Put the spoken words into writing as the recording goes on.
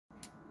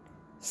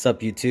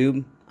Sup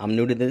YouTube, I'm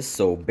new to this,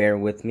 so bear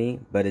with me,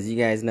 but as you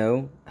guys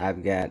know,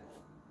 I've got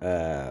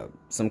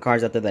some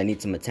cars out there that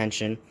need some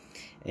attention,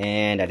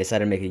 and I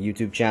decided to make a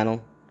YouTube channel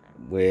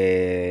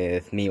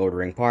with me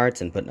ordering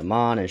parts and putting them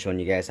on and showing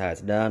you guys how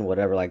it's done,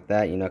 whatever like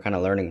that, you know, kind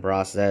of learning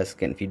process,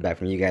 getting feedback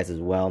from you guys as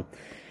well.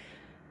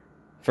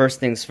 First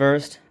things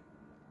first,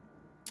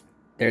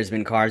 there's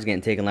been cars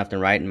getting taken left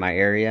and right in my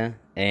area,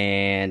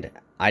 and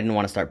I didn't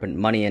want to start putting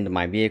money into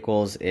my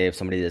vehicles if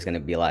somebody is going to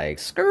be like,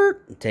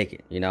 skirt, take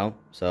it, you know?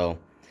 So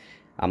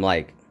I'm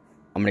like,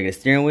 I'm going to get a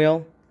steering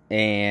wheel,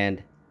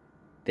 and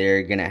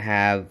they're going to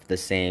have the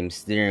same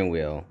steering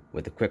wheel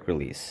with a quick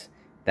release.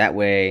 That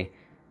way,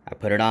 I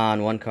put it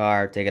on one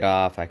car, take it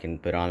off, I can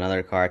put it on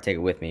another car, take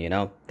it with me, you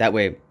know? That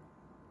way,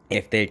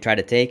 if they try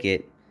to take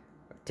it,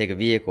 take a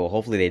vehicle,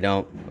 hopefully they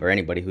don't, or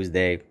anybody, who's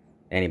they,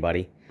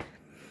 anybody.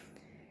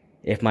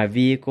 If my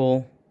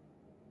vehicle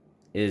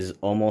is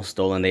almost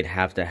stolen, they'd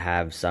have to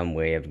have some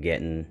way of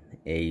getting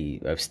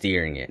of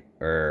steering it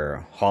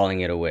or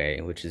hauling it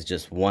away, which is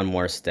just one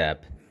more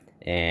step,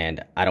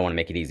 and I don't want to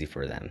make it easy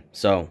for them.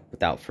 So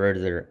without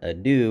further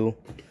ado,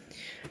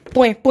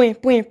 this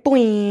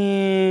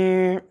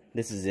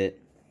is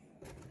it,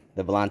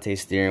 the Viilante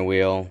steering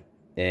wheel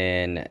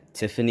in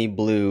Tiffany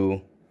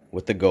blue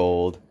with the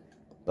gold,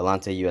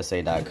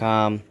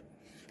 ViilanteUSA.com.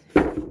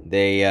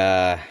 They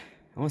I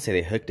won't say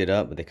they hooked it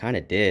up, but they kind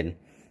of did,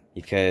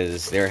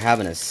 because they were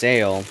having a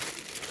sale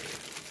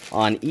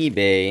on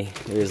eBay.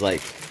 It was like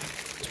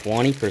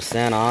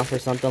 20% off or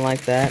something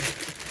like that.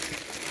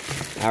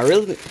 I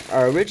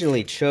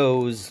originally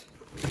chose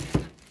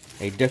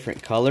a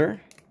different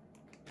color,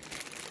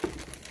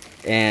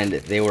 and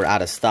they were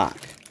out of stock.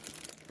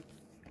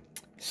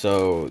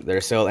 So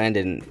their sale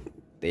ended, and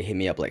they hit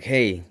me up like,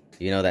 hey,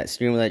 you know that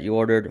steering wheel that you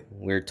ordered,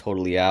 we're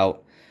totally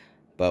out,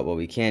 but what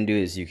we can do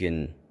is you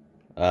can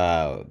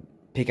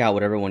pick out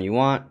whatever one you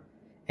want,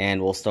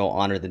 and we'll still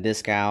honor the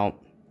discount.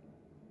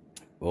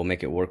 We'll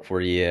make it work for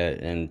you.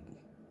 And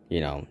you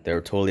know, they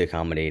were totally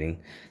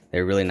accommodating.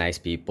 They're really nice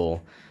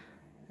people,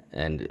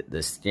 and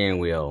the steering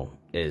wheel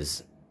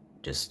is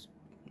just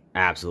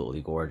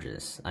absolutely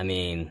gorgeous. I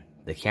mean,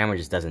 the camera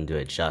just doesn't do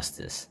it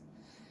justice.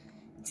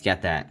 It's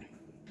got that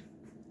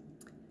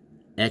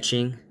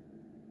etching,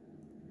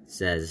 it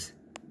says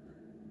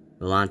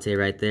Viilante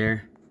right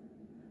there.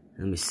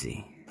 Let me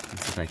see.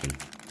 Let's see if I can.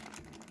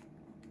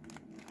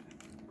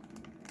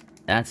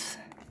 It's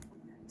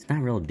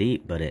not real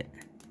deep, but it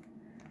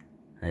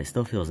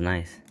still feels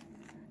nice.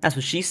 That's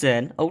what she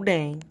said. Oh,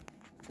 dang.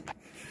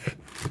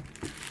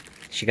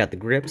 She got the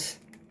grips,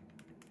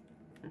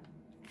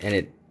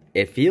 and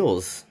it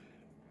feels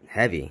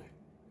heavy.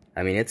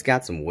 I mean, it's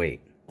got some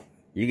weight.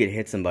 You could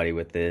hit somebody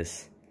with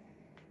this,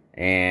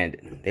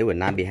 and they would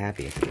not be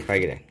happy. They'd probably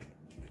get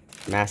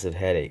a massive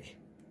headache.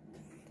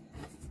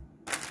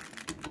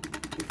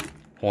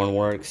 Horn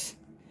works.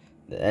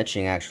 The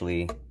etching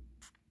actually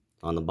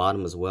on the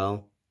bottom as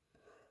well.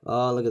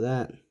 Oh, look at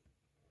that.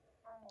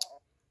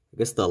 I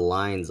guess the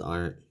lines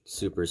aren't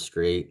super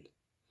straight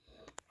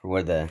for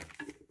where the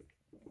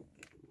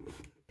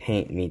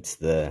paint meets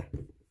the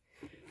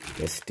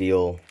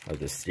steel of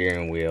the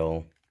steering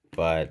wheel,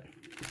 but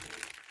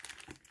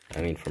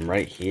I mean, from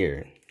right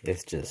here,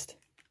 it's just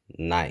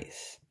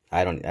nice.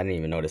 I didn't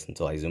even notice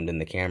until I zoomed in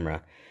the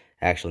camera.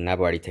 Actually, now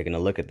I've already taken a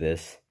look at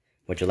this.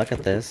 Would you look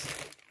at this?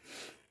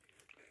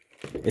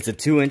 It's a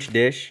 2-inch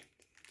dish,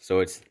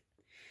 so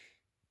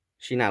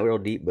she's not real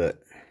deep, but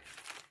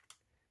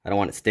I don't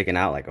want it sticking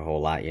out like a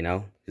whole lot, you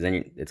know? Because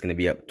then it's going to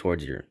be up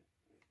towards your,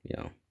 you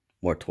know,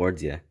 more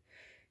towards you. You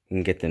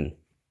can get them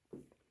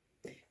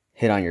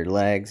hit on your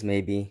legs,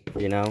 maybe,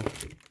 you know,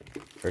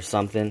 or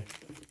something.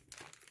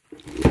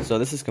 So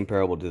this is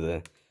comparable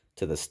to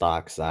the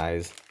stock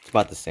size. It's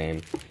about the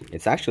same.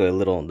 It's actually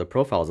the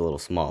profile is a little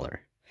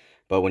smaller.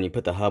 But when you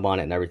put the hub on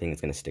it and everything,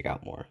 it's going to stick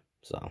out more.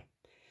 So,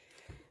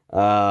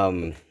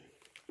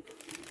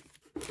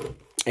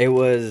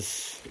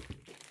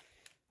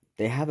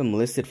 they have them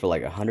listed for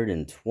like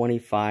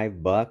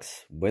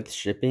 $125 with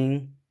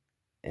shipping,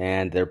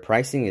 and their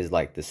pricing is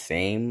like the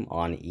same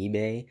on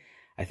eBay.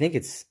 I think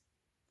it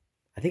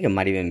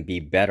might even be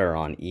better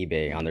on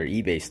eBay, on their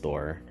eBay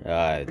store.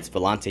 It's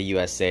Viilante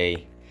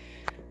USA.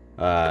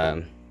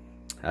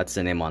 That's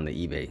the name on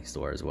the eBay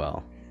store as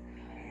well.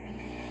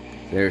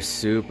 They're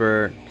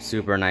super,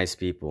 super nice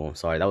people.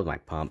 Sorry, that was my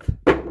pump.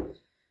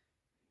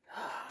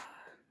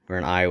 We're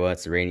in Iowa,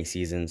 it's the rainy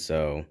season,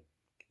 so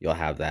you'll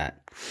have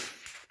that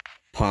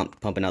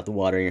pumping out the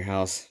water in your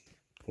house.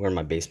 We're in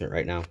my basement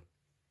right now.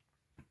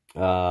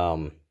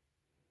 Oh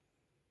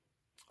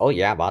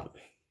yeah, but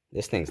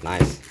this thing's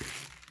nice.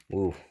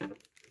 Ooh.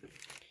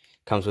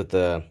 Comes with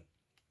the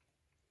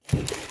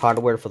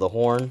hardware for the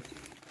horn,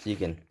 so you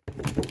can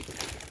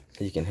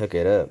hook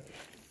it up.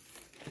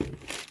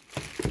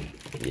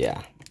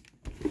 Yeah.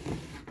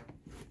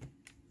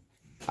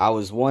 I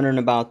was wondering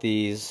about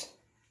these,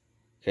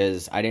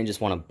 because I didn't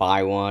just want to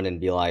buy one and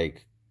be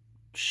like,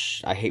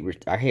 I hate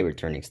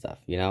returning stuff,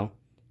 you know?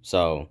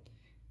 So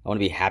I want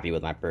to be happy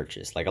with my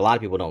purchase. Like, a lot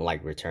of people don't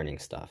like returning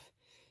stuff.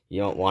 You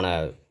don't want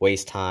to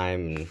waste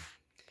time.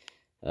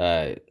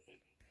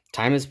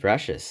 Time is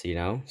precious, you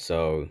know,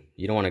 so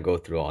you don't want to go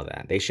through all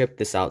that. They shipped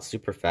this out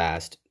super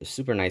fast.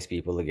 Super nice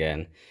people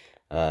again.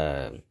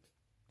 And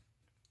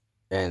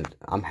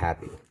I'm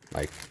happy,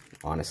 like,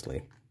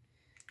 honestly.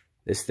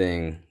 This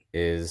thing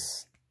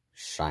is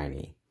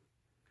shiny.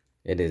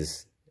 It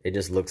just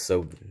looks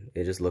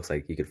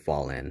like you could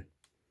fall in.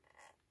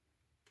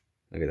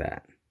 Look at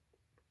that.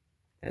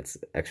 That's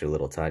extra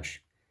little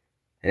touch.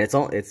 And it's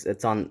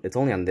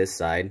only on this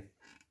side,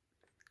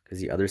 because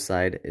the other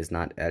side is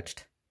not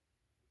etched.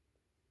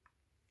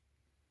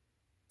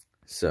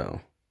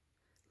 So,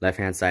 left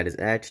hand side is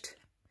etched.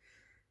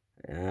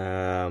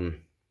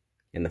 In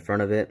the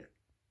front of it,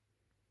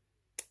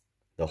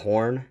 the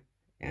horn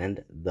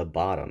and the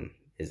bottom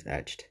is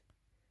etched.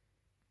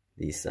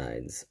 These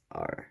sides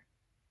are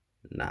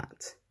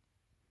not.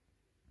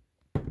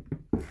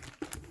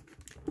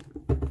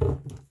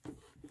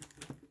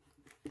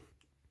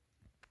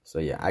 So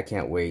yeah, I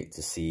can't wait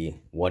to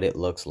see what it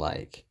looks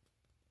like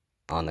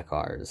on the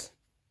cars.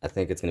 I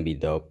think it's gonna be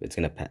dope. It's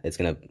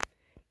gonna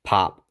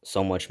pop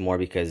so much more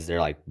because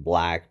they're like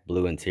black,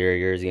 blue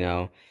interiors, you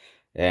know.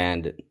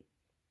 And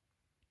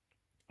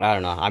I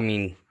don't know. I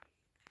mean,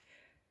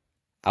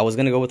 I was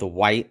gonna go with a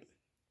white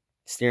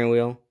steering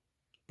wheel,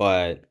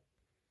 but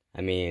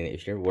I mean,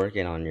 if you're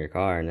working on your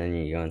car and then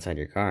you go inside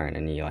your car and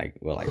then you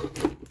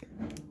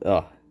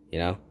oh, you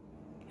know,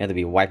 you have to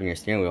be wiping your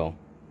steering wheel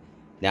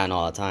down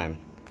all the time.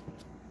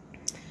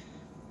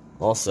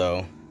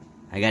 Also,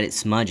 I got it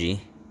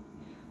smudgy.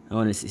 I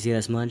want to see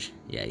that smudge?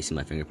 Yeah, you see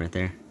my fingerprint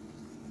there?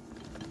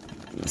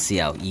 Let's see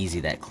how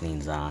easy that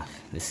cleans off.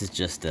 This is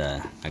just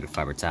a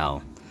microfiber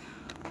towel.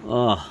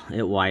 Oh,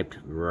 it wiped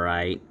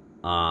right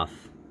off.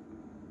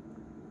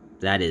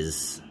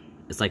 It's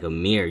like a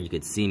mirror. You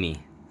could see me.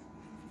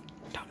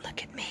 Don't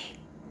look at me.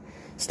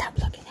 Stop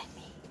looking at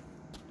me.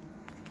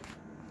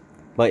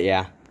 But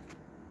yeah,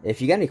 if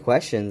you got any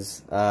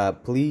questions,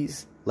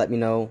 please let me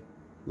know.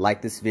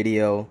 Like this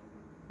video,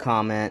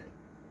 comment,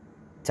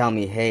 tell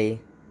me, hey,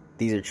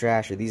 these are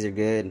trash or these are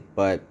good.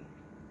 But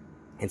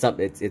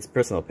it's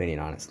personal opinion,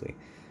 honestly.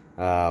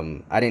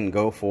 I didn't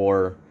go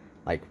for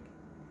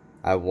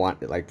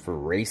for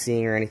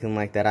racing or anything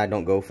like that. I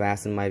don't go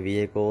fast in my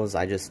vehicles.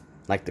 I just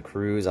like to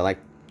cruise. I like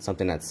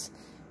something that's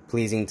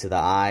pleasing to the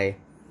eye,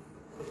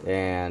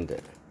 and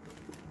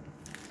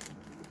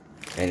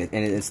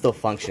it still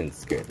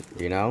functions good,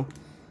 you know.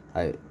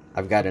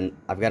 I've got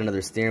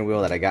another steering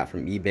wheel that I got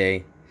from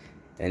eBay,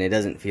 and it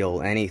doesn't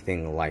feel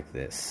anything like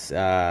this.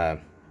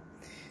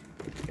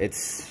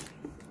 It's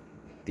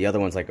the other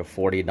one's like a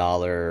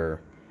 $40.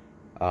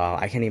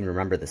 I can't even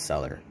remember the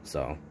seller.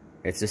 So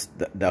it's just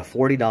the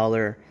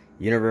 $40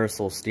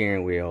 universal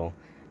steering wheel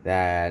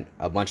that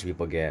a bunch of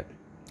people get.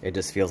 It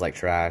just feels like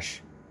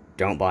trash.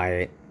 Don't buy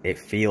it. It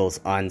feels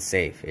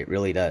unsafe. It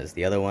really does.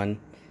 The other one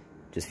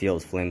just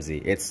feels flimsy.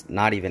 It's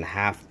not even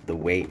half the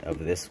weight of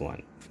this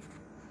one.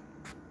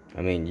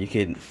 I mean, you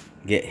could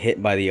get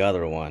hit by the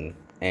other one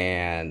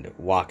and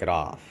walk it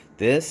off.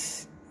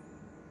 This,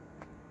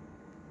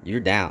 you're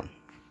down.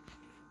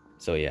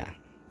 So yeah.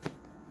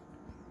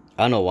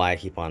 I don't know why I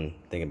keep on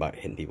thinking about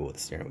hitting people with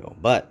the steering wheel,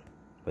 but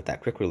with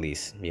that quick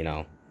release, you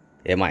know,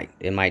 it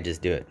might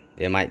just do it.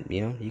 It might,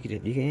 you know, you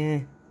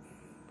can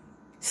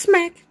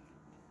smack,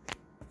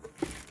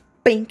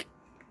 bink.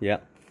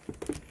 Yep.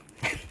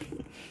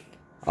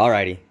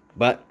 Alrighty,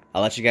 but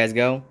I'll let you guys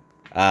go.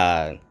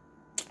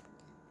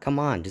 Come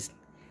on, just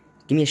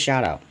give me a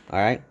shout out. All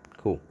right,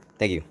 cool.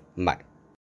 Thank you. Bye.